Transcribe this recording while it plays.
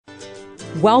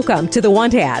Welcome to the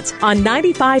Want Ads on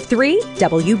 95.3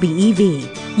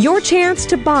 WBEV. Your chance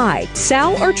to buy,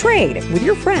 sell, or trade with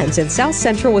your friends in South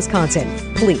Central Wisconsin.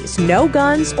 Please, no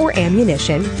guns or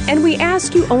ammunition, and we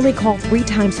ask you only call 3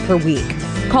 times per week.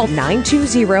 Call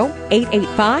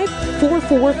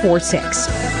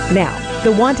 920-885-4446. Now,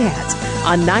 the Want Ads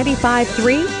on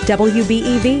 95.3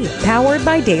 WBEV, powered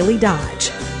by Daily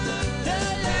Dodge.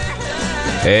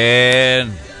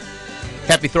 And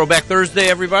happy Throwback Thursday,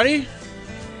 everybody.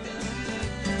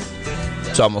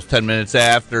 It's almost 10 minutes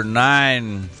after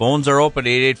 9. Phones are open,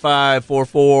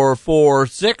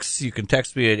 885-4446. You can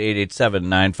text me at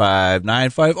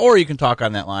 887-9595, or you can talk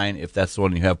on that line if that's the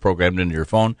one you have programmed into your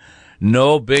phone.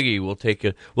 No biggie. We'll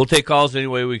take calls any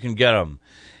way we can get them.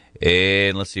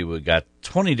 And let's see, we got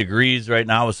 20 degrees right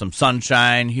now with some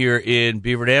sunshine here in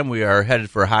Beaver Dam. We are headed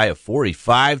for a high of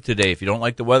 45 today. If you don't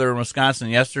like the weather in Wisconsin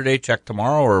yesterday, check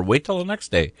tomorrow or wait till the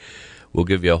next day. We'll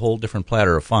give you a whole different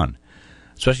platter of fun,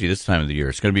 especially this time of the year.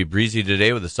 It's going to be breezy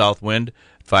today with a south wind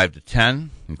 5 to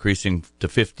 10, increasing to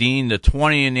 15 to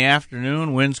 20 in the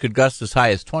afternoon. Winds could gust as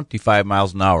high as 25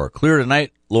 miles an hour. Clear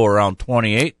tonight, low around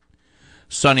 28.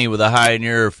 Sunny with a high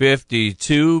near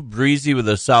 52. Breezy with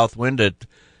a south wind at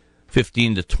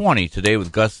 15 to 20 today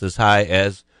with gusts as high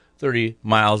as 30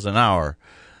 miles an hour.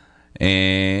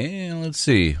 And let's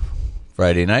see,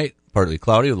 Friday night, partly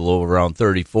cloudy with a low around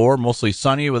 34. Mostly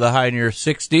sunny with a high near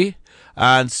 60.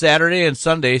 On Saturday and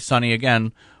Sunday, sunny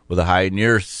again with a high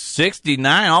near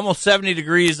 69, almost 70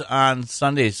 degrees on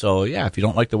Sunday. So, yeah, if you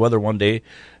don't like the weather one day,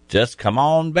 just come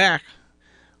on back.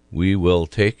 We will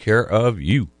take care of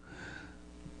you.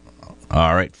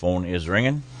 All right, phone is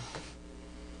ringing.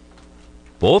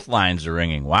 Both lines are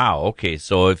ringing. Wow, okay.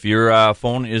 So if your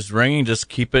phone is ringing, just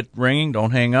keep it ringing. Don't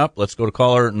hang up. Let's go to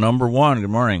caller number 1. Good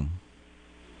morning.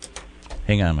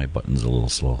 Hang on, my button's a little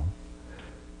slow.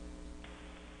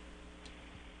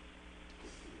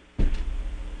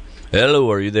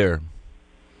 Hello, are you there?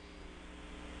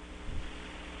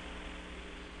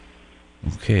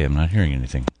 Okay, I'm not hearing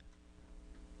anything.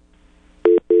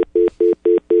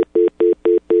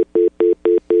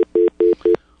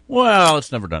 Well,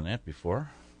 it's never done that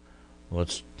before. All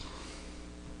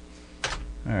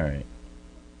right.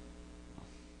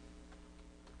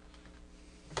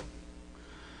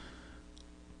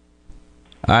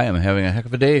 I am having a heck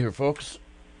of a day here, folks.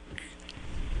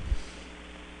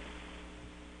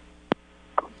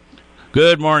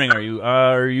 Good morning.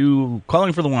 Are you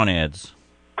calling for the Want Ads?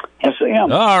 Yes, I am.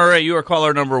 All right, you are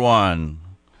caller number 1.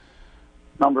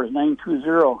 Number is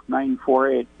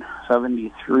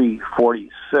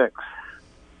 920-948-7346.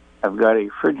 I've got a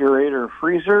refrigerator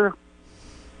freezer.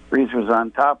 Freezer's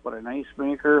on top with an ice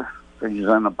maker. Fridge is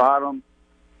on the bottom.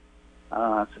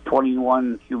 It's a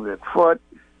 21 cubic foot.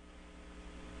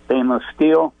 Stainless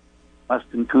steel. Less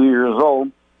than 2 years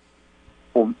old.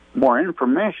 For more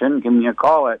information, give me a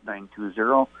call at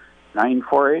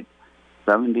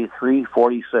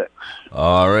 920-948-7346.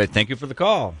 All right, thank you for the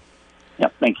call.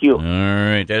 Yep, thank you. All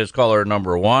right, that is caller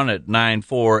number 1 at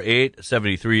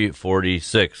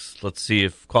 948-7346. Let's see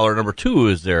if caller number 2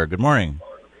 is there. Good morning.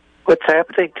 What's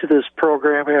happening to this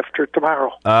program after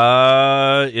tomorrow?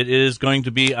 It is going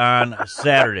to be on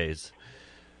Saturdays.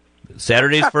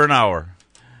 Saturdays for an hour.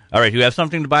 All right, you have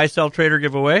something to buy, sell, trade, or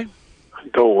give away?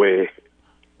 No way.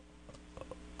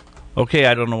 Okay,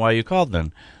 I don't know why you called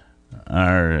then.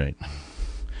 All right.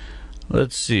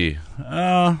 Let's see.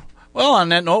 Well, on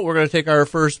that note, we're going to take our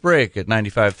first break at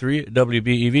 95.3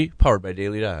 WBEV, powered by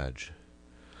Daily Dodge.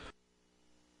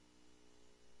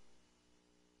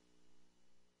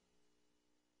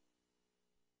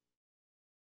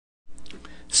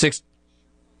 Six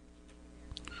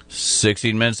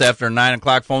 16 minutes after 9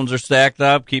 o'clock, phones are stacked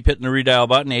up. Keep hitting the redial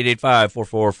button,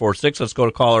 885-4446. Let's go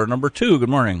to caller number 2. Good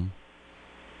morning.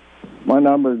 My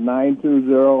number is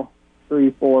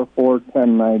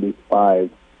 920-344-1095.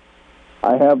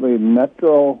 I have a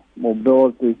Metro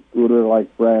mobility scooter,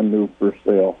 like brand new, for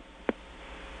sale.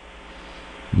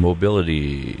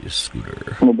 Mobility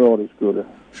scooter. Mobility scooter.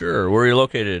 Sure. Where are you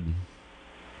located?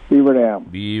 Beaver Dam.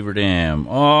 Beaver Dam.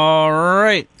 All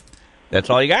right.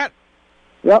 That's all you got?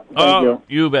 Yep, thank you.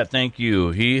 You bet, thank you.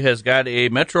 He has got a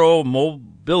Metro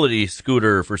mobility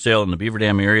scooter for sale in the Beaver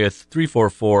Dam area,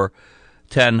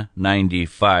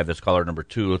 344-1095. That's caller number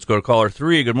 2. Let's go to caller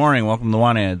 3. Good morning. Welcome to the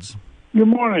Want Ads. Good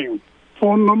morning.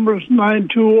 Phone number is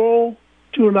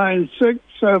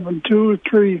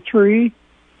 920-296-7233.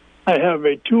 I have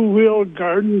a two-wheel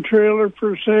garden trailer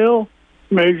for sale.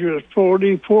 Measures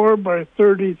 44 by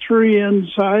 33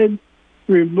 inside.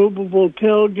 Removable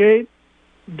tailgate.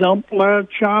 Dump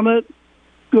latch on it.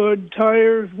 Good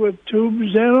tires with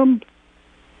tubes in them.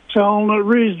 selling it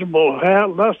reasonable,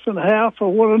 less than half of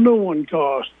what a new one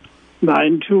costs.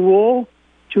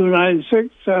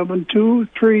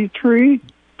 920-296-7233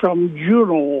 from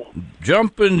Juno.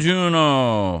 Jumpin'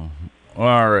 Juno.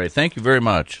 All right. Thank you very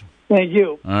much. Thank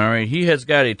you. All right. He has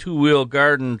got a two-wheel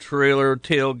garden trailer,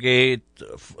 tailgate,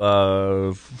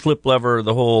 flip lever,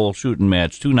 the whole shooting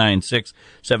match.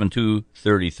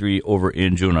 296-7233 over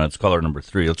in Juno. It's caller number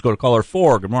 3. Let's go to caller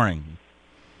 4. Good morning.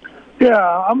 Yeah,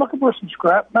 I'm looking for some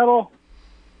scrap metal,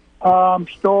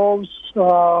 stoves,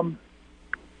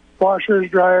 washers,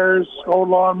 dryers, old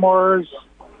lawnmowers,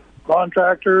 lawn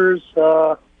tractors,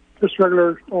 just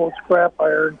regular old scrap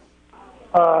iron.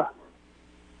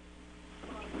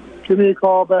 Give me a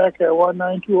call back at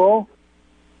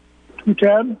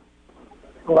 1920-210-1123.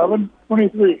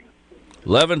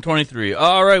 1123.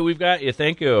 All right, we've got you.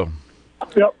 Thank you.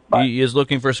 Yep. Bye. He is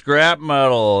looking for scrap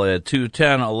metal at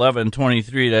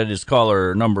 210-1123. That is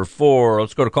caller number 4.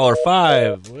 Let's go to caller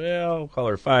 5. Well,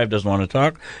 caller 5 doesn't want to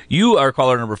talk. You are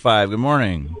caller number 5. Good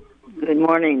morning. Good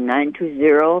morning.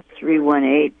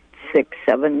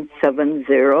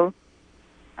 920-318-6770.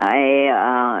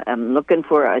 I am looking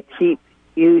for a cheap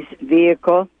used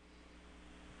vehicle,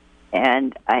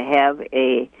 and I have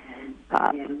a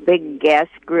big gas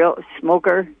grill,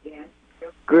 smoker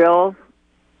grill,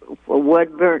 a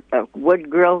wood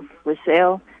grill for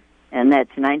sale, and that's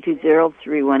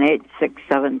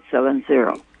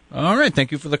 920-318-6770. All right,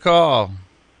 thank you for the call.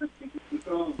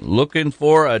 Looking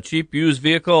for a cheap used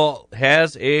vehicle,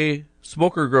 has a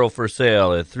smoker grill for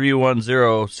sale at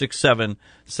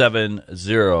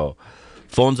 310-6770.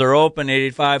 Phones are open,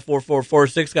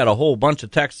 885-4446. Got a whole bunch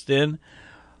of texts in.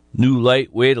 New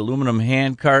lightweight aluminum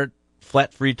hand cart,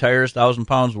 flat free tires, 1,000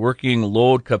 pounds working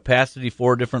load capacity,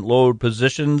 4 different load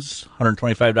positions,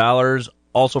 $125.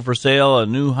 Also for sale, a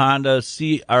new Honda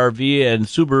CR-V and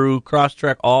Subaru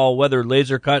Crosstrek all-weather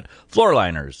laser cut floor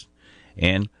liners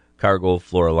and cargo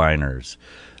floor liners.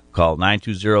 Call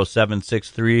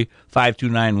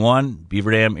 920-763-5291,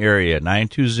 Beaver Dam area,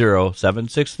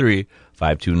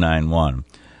 920-763-5291.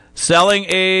 Selling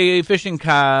a fishing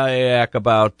kayak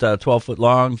about 12 foot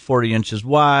long, 40 inches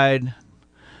wide.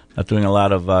 Not doing a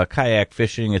lot of kayak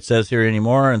fishing, it says here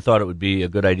anymore, and thought it would be a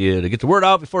good idea to get the word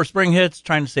out before spring hits,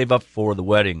 trying to save up for the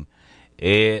wedding.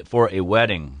 For a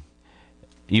wedding.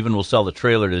 Even will sell the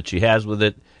trailer that she has with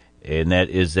it, and that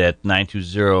is at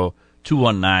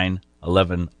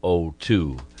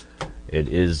 920-219-1102. It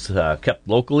is kept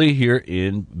locally here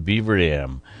in Beaver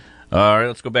Dam. All right,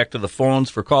 let's go back to the phones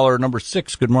for caller number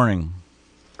 6. Good morning.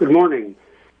 Good morning.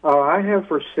 I have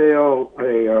for sale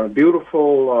a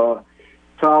beautiful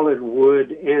solid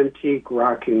wood antique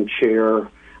rocking chair.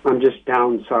 I'm just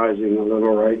downsizing a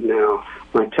little right now.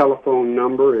 My telephone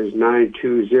number is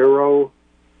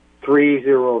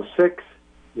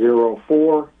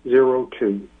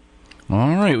 920-306-0402.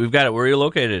 All right, we've got it. Where are you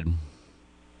located?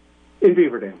 In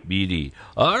Beaver Dam. BD.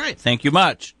 All right, thank you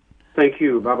much. Thank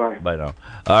you. Bye-bye. Bye now.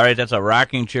 All right, that's a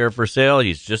rocking chair for sale.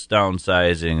 He's just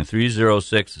downsizing,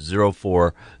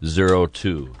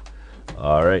 306-0402.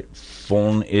 All right,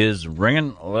 phone is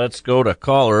ringing. Let's go to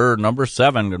caller number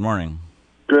 7. Good morning.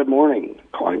 Good morning.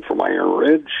 Calling from Iron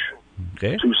Ridge.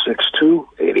 Okay.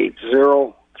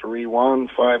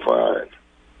 262-880-3155.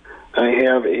 I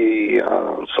have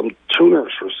some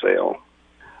tuners for sale.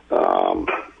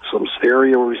 Some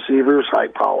stereo receivers,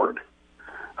 high-powered.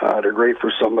 They're great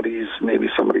for somebody's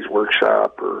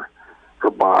workshop or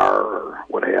bar or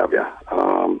what have you.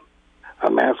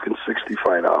 I'm asking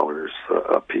 $65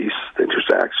 a piece.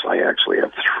 I actually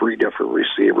have 3 different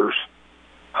receivers.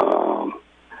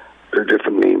 They're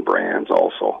different name brands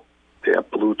also. They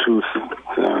have Bluetooth.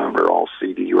 They're all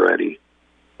CD ready.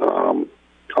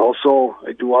 Also,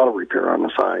 I do auto repair on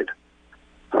the side.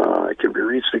 I can be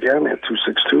reached again at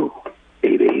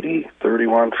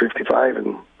 262-880-3155,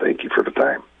 and thank you for the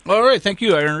time. All right, thank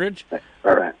you, Iron Ridge.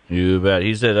 All right. You bet.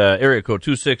 He's at area code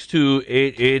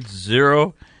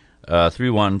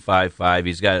 262-880-3155.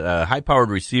 He's got high-powered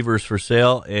receivers for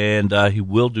sale, and he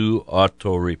will do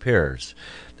auto repairs.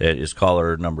 That is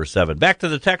caller number 7. Back to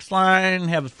the text line.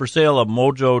 Have for sale a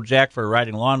Mojo Jack for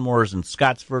riding lawnmowers and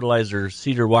Scott's Fertilizer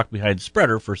Cedar walk-behind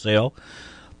spreader for sale.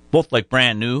 Both like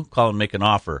brand new. Call and make an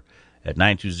offer at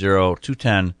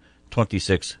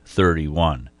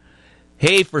 920-210-2631.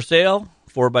 Hay for sale.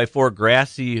 4x4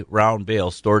 grassy round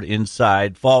bale stored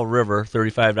inside Fall River,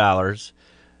 $35.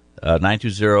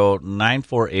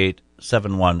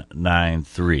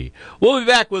 920-948-7193. We'll be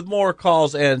back with more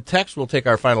calls and texts. We'll take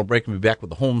our final break and be back with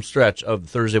the home stretch of the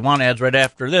Thursday Want ads right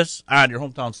after this on your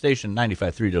hometown station,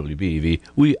 95.3 WBEV.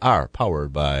 We are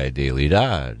powered by Daily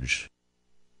Dodge.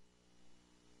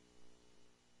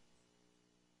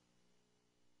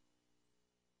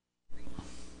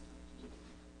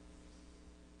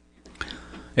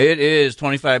 It is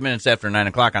 25 minutes after 9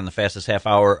 o'clock on the fastest half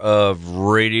hour of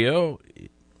radio.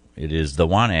 It is the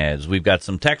Want Ads. We've got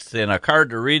some text and a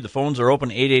card to read. The phones are open,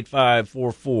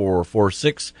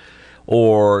 885-4446,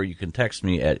 or you can text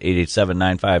me at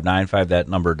 887-9595. That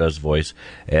number does voice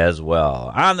as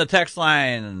well. On the text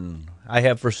line, I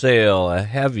have for sale a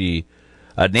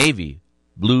navy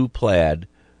blue plaid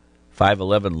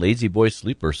 511 Lazy Boy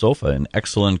sleeper sofa in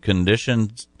excellent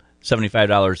condition,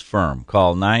 $75 firm.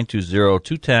 Call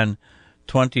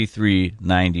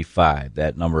 920-210-2395.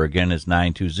 That number again is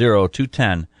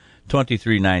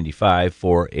 920-210-2395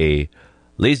 for a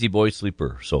Lazy Boy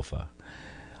sleeper sofa.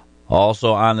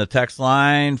 Also on the text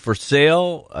line for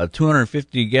sale, a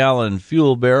 250-gallon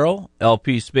fuel barrel,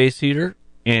 LP space heater,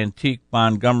 antique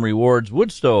Montgomery Ward's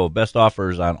wood stove. Best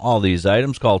offers on all these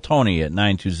items. Call Tony at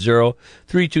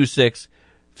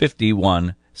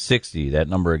 920-326-5160. That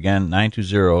number again,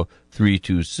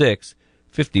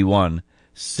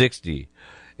 920-326-5160.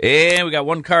 And we got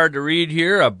one card to read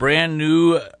here, a brand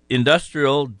new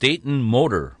industrial Dayton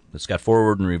motor. It's got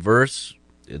forward and reverse.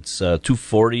 It's a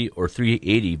 240 or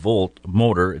 380 volt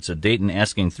motor. It's a Dayton,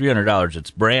 asking $300.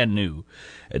 It's brand new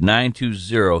at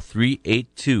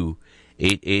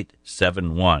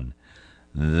 920-382-8871.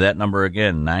 That number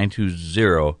again,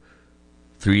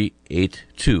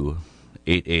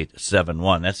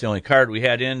 920-382-8871. That's the only card we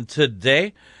had in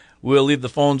today. We'll leave the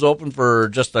phones open for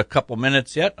just a couple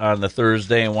minutes yet on the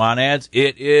Thursday and Want Ads.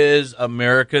 It is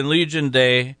American Legion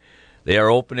Day. They are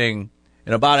opening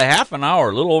in about a half an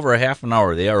hour, a little over a half an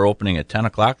hour. They are opening at 10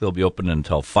 o'clock. They'll be open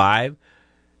until 5.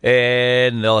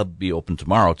 And they'll be open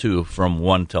tomorrow, too, from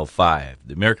 1 till 5.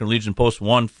 The American Legion Post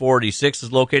 146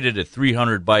 is located at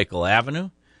 300 Bickel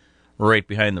Avenue, right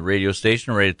behind the radio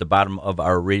station, right at the bottom of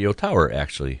our radio tower,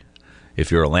 actually. If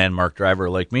you're a landmark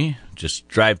driver like me, just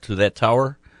drive to that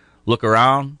tower, look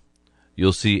around,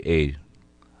 you'll see a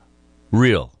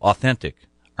real, authentic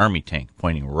Army tank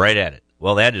pointing right at it.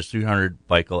 Well, that is 300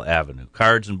 Bickel Avenue.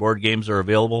 Cards and board games are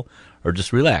available, or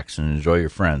just relax and enjoy your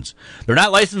friends. They're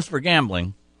not licensed for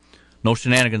gambling. No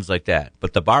shenanigans like that.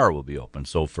 But the bar will be open.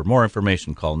 So for more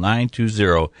information, call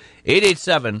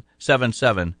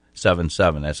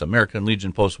 920-887-7777. That's American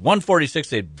Legion Post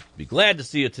 146. They'd be glad to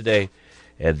see you today,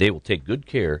 and they will take good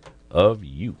care of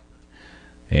you.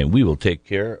 And we will take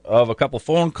care of a couple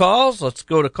phone calls. Let's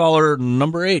go to caller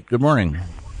number 8. Good morning.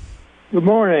 Good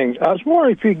morning. I was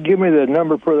wondering if you could give me the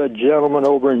number for that gentleman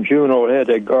over in Juneau that had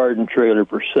that garden trailer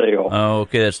for sale.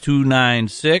 Okay, that's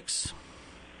 296.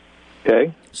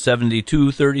 Okay.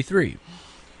 7233.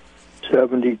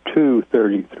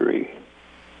 7233.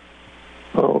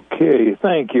 Okay,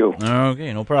 thank you.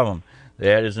 Okay, no problem.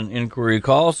 That is an inquiry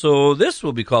call. So this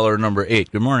will be caller number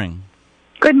 8. Good morning.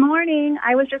 Good morning.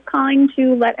 I was just calling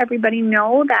to let everybody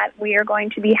know that we are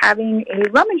going to be having a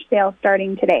rummage sale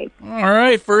starting today. All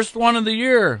right, first one of the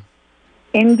year.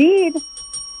 Indeed.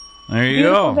 There you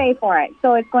Beautiful go. day for it.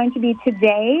 So it's going to be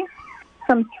today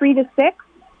from 3 to 6,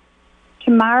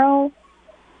 tomorrow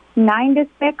 9 to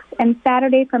 6, and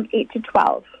Saturday from 8 to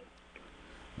 12.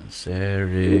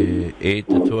 Saturday, 8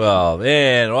 to 12.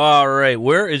 And, all right,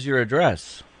 where is your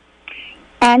address?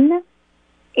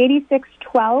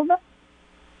 N8612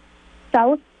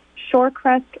 South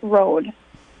Shorecrest Road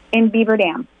in Beaver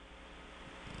Dam.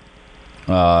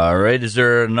 All right, is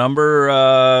there a number,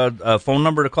 a phone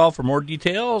number to call for more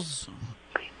details?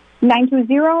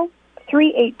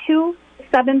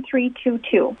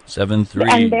 920-382-7322.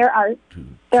 73. And there are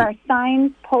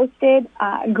signs posted,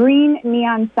 green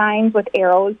neon signs with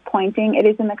arrows pointing. It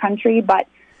is in the country, but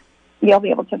you'll be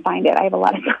able to find it. I have a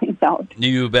lot of signs out.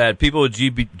 You bet. People with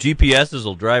GPSs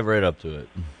will drive right up to it.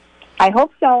 I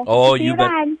hope so. Oh, you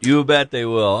bet they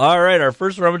will. All right, our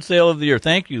first rummage sale of the year.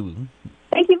 Thank you.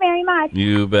 Thank you very much.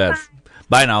 You bet.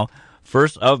 Bye now.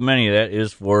 First of many, that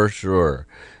is for sure.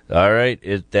 All right,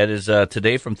 that is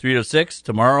today from 3 to 6,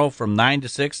 tomorrow from 9 to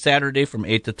 6, Saturday from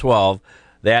 8 to 12.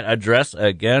 That address,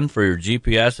 again, for your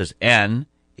GPS is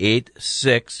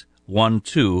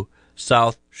N8612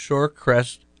 South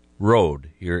Shorecrest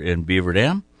Road here in Beaver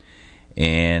Dam.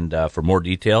 And for more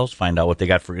details, find out what they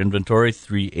got for inventory,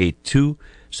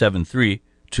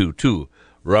 382-7322.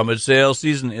 Rummage sale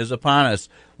season is upon us.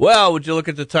 Well, would you look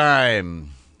at the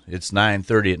time? It's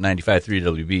 9:30 at 95.3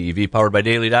 WBEV, powered by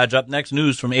Daily Dodge. Up next,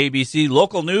 news from ABC,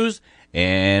 local news,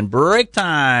 and break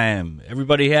time.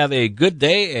 Everybody have a good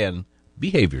day and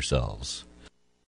behave yourselves.